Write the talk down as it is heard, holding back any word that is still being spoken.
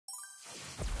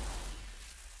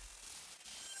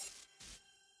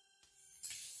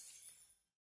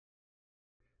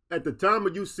At the time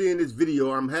of you seeing this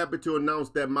video, I'm happy to announce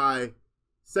that my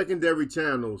secondary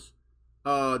channels,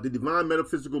 the Divine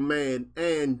Metaphysical Man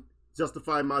and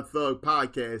Justify My Thug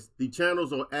podcast, the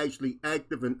channels are actually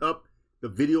active and up. The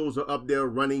videos are up there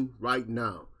running right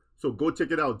now. So go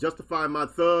check it out. Justify My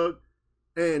Thug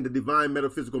and the Divine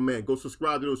Metaphysical Man. Go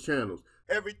subscribe to those channels.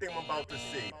 Everything I'm about to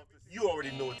say, you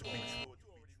already know it to be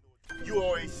true. You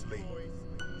are a slave.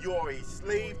 You are a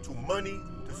slave to money,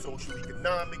 to social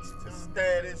economics, to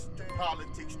status, to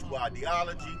politics, to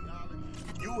ideology.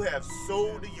 You have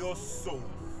sold your soul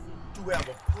to have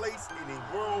a place in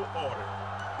a world order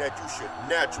that you should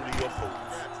naturally oppose.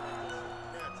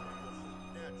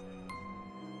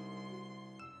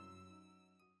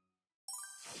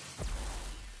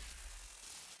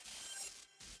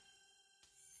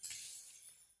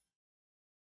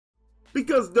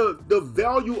 Because the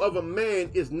value of a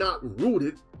man is not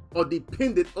rooted or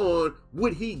dependent on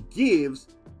what he gives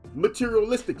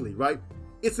materialistically, right?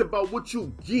 It's about what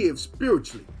you give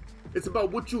spiritually. It's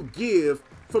about what you give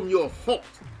from your heart,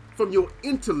 from your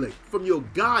intellect, from your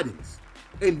guidance.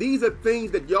 And these are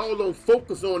things that y'all don't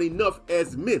focus on enough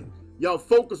as men. Y'all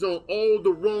focus on all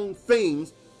the wrong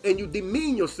things and you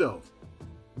demean yourself.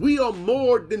 We are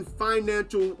more than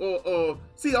financial or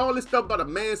see all this stuff about a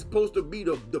man supposed to be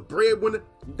the breadwinner.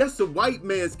 That's a white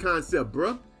man's concept,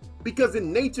 bruh. Because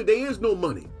in nature, there is no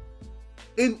money.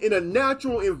 In a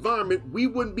natural environment, we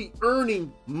wouldn't be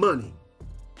earning money.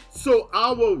 So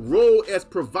our role as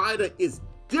provider is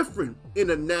different in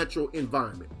a natural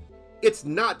environment. It's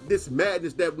not this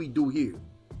madness that we do here.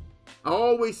 I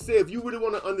always say, if you really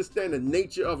want to understand the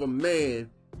nature of a man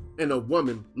and a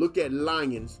woman, look at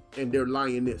lions and their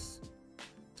lioness.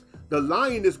 The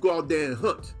lioness go out there and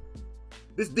hunt.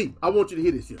 This deep. I want you to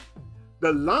hear this here.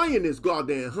 The lioness go out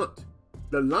there and hunt.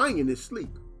 The lioness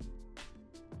sleep.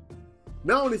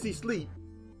 Not only does he sleep,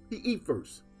 he eat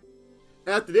first.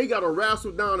 After they gotta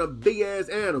wrestle down a big ass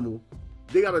animal,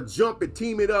 they gotta jump and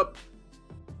team it up,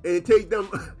 and it take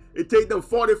them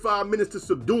 45 minutes to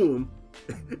subdue him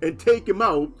and take him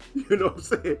out. You know what I'm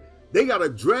saying? They gotta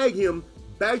drag him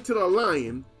back to the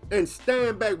lion and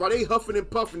stand back while they huffing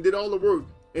and puffing, did all the work,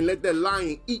 and let that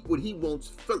lion eat what he wants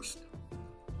first.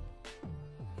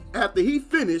 After he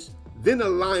finished, then the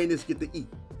lioness get to eat.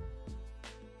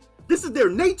 This is their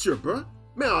nature, bruh.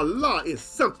 Man, Allah is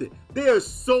something. There's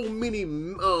so many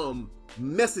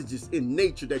messages in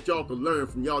nature that y'all can learn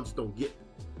from, y'all just don't get.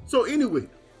 So anyway,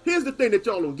 here's the thing that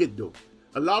y'all don't get though.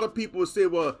 A lot of people will say,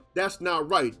 well, that's not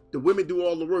right. The women do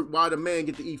all the work. Why the man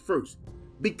get to eat first?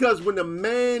 Because when the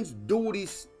man's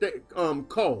duties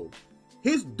called,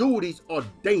 his duties are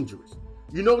dangerous.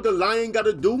 You know what the lion got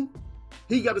to do?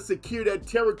 He got to secure that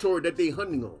territory that they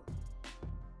hunting on.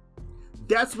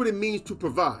 That's what it means to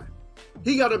provide.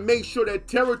 He got to make sure that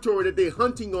territory that they're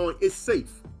hunting on is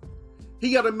safe.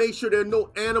 He got to make sure there are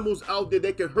no animals out there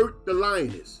that can hurt the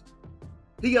lioness.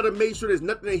 He got to make sure there's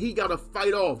nothing that he got to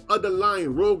fight off, other lions,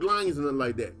 rogue lions and nothing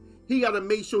like that. He got to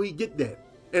make sure he get that.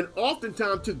 And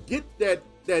oftentimes to get that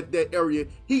area,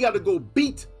 he got to go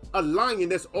beat a lion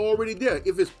that's already there.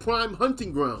 If it's prime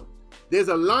hunting ground, there's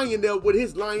a lion there with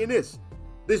his lioness.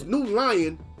 This new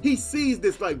lion, he sees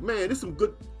this like, man, this is some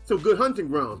good hunting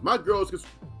grounds. My girls,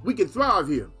 we can thrive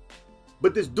here.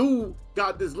 But this dude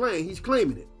got this land, he's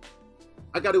claiming it.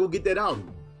 I got to go get that out of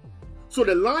him. So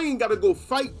the lion got to go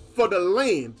fight for the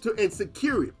land and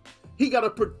secure it. He got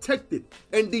to protect it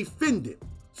and defend it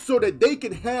so that they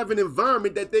can have an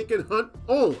environment that they can hunt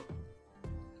on.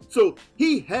 So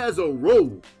he has a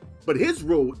role, but his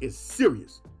role is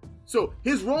serious. So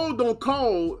his role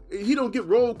he don't get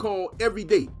roll call every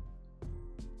day.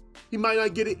 He might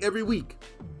not get it every week.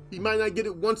 He might not get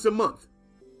it once a month.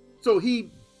 So he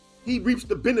reaps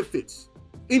the benefits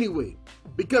anyway.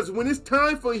 Because when it's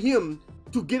time for him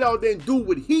to get out there and do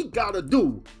what he gotta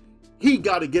do, he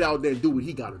gotta get out there and do what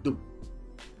he gotta do.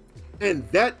 And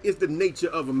that is the nature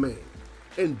of a man.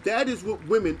 And that is what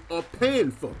women are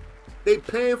paying for. They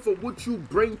paying for what you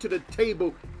bring to the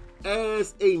table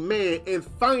as a man. And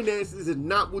finances is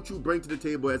not what you bring to the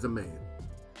table as a man.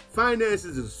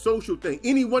 Finances is a social thing.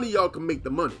 Any one of y'all can make the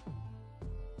money.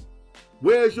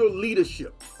 Where's your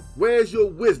leadership? Where's your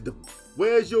wisdom?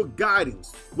 Where's your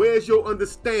guidance? Where's your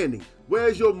understanding?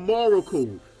 Where's your moral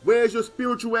code? Where's your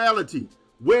spirituality?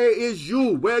 Where is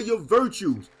you? Where are your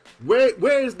virtues?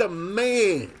 Where is the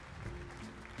man?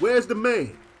 Where's the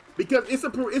man? Because it's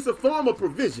a form of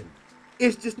provision.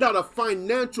 It's just not a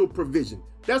financial provision.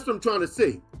 That's what I'm trying to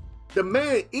say. The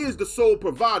man is the sole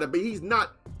provider, but he's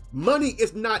not. Money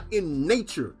is not in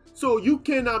nature. So you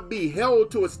cannot be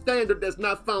held to a standard that's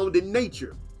not found in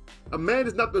nature. A man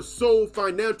is not the sole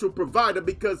financial provider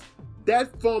because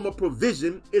that form of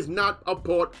provision is not a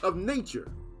part of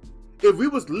nature. If we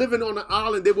was living on an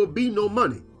island, there would be no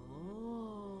money.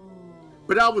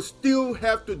 But I would still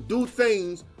have to do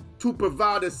things to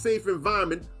provide a safe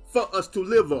environment for us to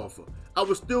live off of. I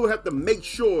would still have to make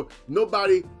sure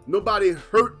nobody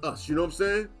hurt us, you know what I'm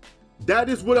saying? That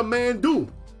is what a man do.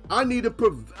 I need to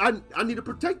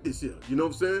protect this here, you know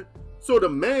what I'm saying? So the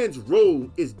man's role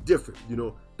is different, you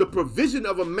know. The provision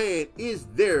of a man is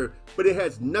there, but it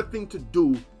has nothing to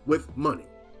do with money.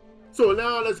 So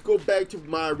now let's go back to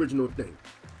my original thing.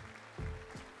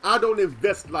 I don't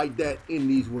invest like that in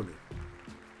these women.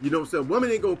 You know what I'm saying?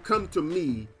 Women ain't gonna come to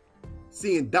me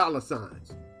seeing dollar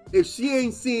signs. If she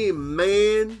ain't seeing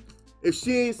man, if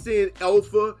she ain't seeing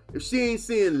alpha, if she ain't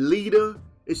seeing leader,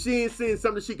 if she ain't seeing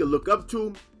something she can look up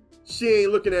to, she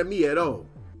ain't looking at me at all.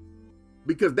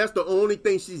 Because that's the only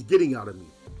thing she's getting out of me.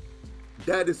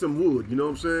 That is some wood, you know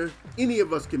what I'm saying? Any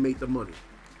of us can make the money,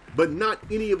 but not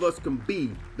any of us can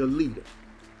be the leader.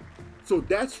 So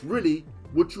that's really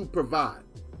what you provide.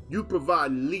 You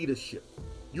provide leadership.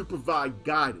 You provide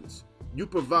guidance. You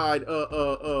provide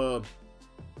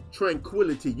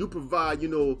tranquility. You provide,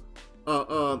 you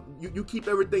keep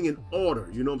everything in order.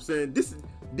 You know what I'm saying?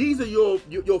 These are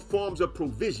your forms of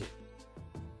provision.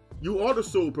 You are the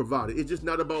sole provider. It's just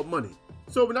not about money.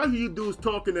 So when I hear you dudes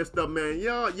talking that stuff, man,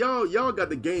 y'all got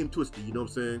the game twisted. You know what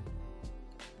I'm saying?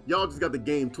 Y'all just got the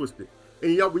game twisted.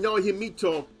 And when y'all hear me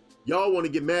talk, y'all want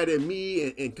to get mad at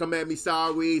me and come at me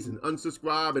sideways and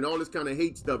unsubscribe and all this kind of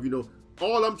hate stuff. You know,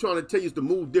 all I'm trying to tell you is to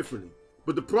move differently.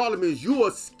 But the problem is you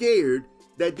are scared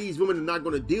that these women are not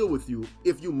going to deal with you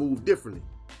if you move differently.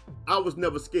 I was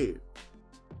never scared.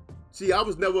 See, I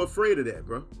was never afraid of that,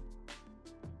 bro.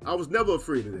 I was never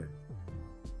afraid of that.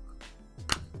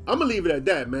 I'm going to leave it at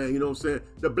that, man. You know what I'm saying?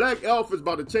 The Black Alpha is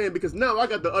about to change because now I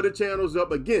got the other channels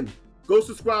up again. Go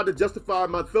subscribe to Justify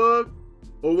My Thug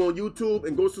over on YouTube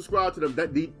and go subscribe to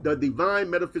the Divine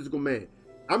Metaphysical Man.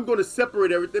 I'm going to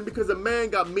separate everything because a man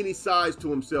got many sides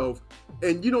to himself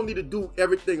and you don't need to do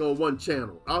everything on one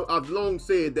channel. I've long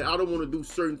said that I don't want to do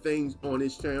certain things on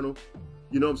this channel.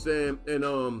 You know what I'm saying?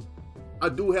 And I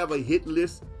do have a hit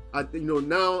list.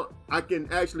 Now I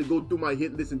can actually go through my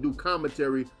hit list and do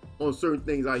commentary on certain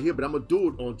things I hear, but I'm gonna do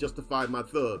it on Justify My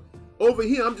Thug. Over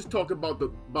here, I'm just talking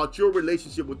about your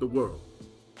relationship with the world,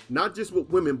 not just with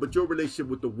women, but your relationship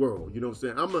with the world. You know what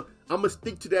I'm saying? I'm gonna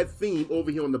stick to that theme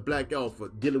over here on the Black Alpha,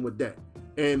 dealing with that.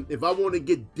 And if I want to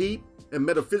get deep and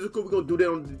metaphysical, we're gonna do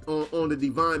that on the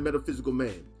Divine Metaphysical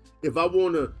Man. If I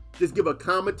want to just give a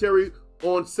commentary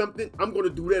on something, I'm gonna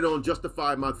do that on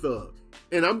Justify My Thug.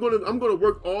 And I'm gonna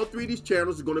work all three of these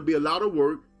channels. It's gonna be a lot of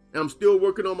work. And I'm still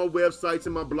working on my websites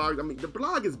and my blog. I mean, the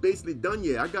blog is basically done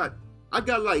yet. I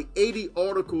got like 80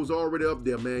 articles already up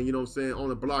there, man. You know what I'm saying, on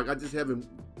the blog.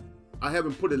 I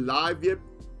haven't put it live yet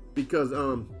because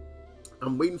I'm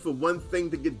waiting for one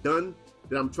thing to get done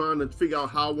that I'm trying to figure out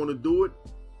how I want to do it.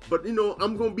 But you know,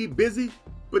 I'm gonna be busy.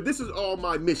 But this is all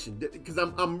my mission because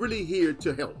I'm really here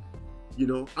to help. You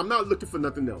know, I'm not looking for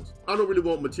nothing else. I don't really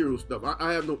want material stuff.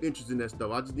 I have no interest in that stuff.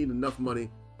 I just need enough money.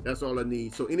 That's all I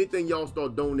need. So anything y'all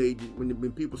start donating,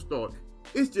 when people start,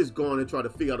 it's just going to try to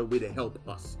figure out a way to help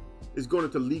us. It's going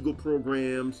into legal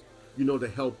programs, you know, to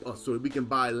help us so that we can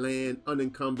buy land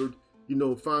unencumbered, you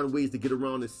know, find ways to get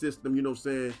around the system, you know what I'm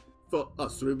saying, for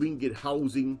us, so that we can get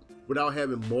housing without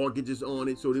having mortgages on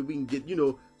it, so that we can get, you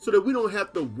know, so that we don't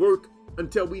have to work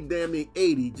until we damn near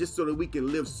 80 just so that we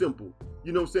can live simple.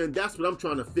 You know what I'm saying? That's what I'm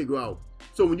trying to figure out.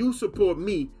 So when you support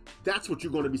me, that's what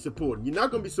you're going to be supporting. You're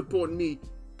not going to be supporting me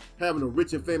having a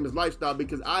rich and famous lifestyle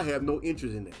because I have no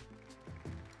interest in that.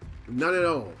 None at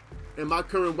all. And my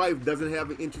current wife doesn't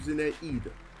have an interest in that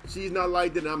either. She's not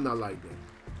like that and I'm not like that.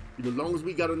 You know, as long as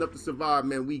we got enough to survive,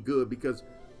 man, we good because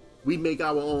we make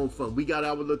our own fun. We got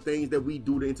our little things that we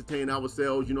do to entertain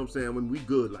ourselves, you know what I'm saying, when we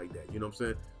good like that, you know what I'm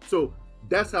saying? So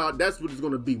that's what it's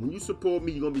going to be. When you support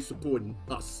me, you're going to be supporting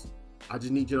us. I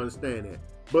just need you to understand that.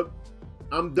 But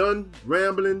I'm done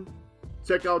rambling.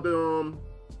 Check out the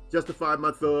Justify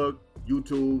My Thug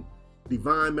YouTube,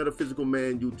 Divine Metaphysical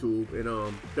Man YouTube,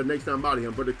 and the next time I'm out of here,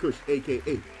 I'm Brother Kush, aka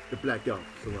the Black Alpha.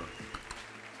 Salam.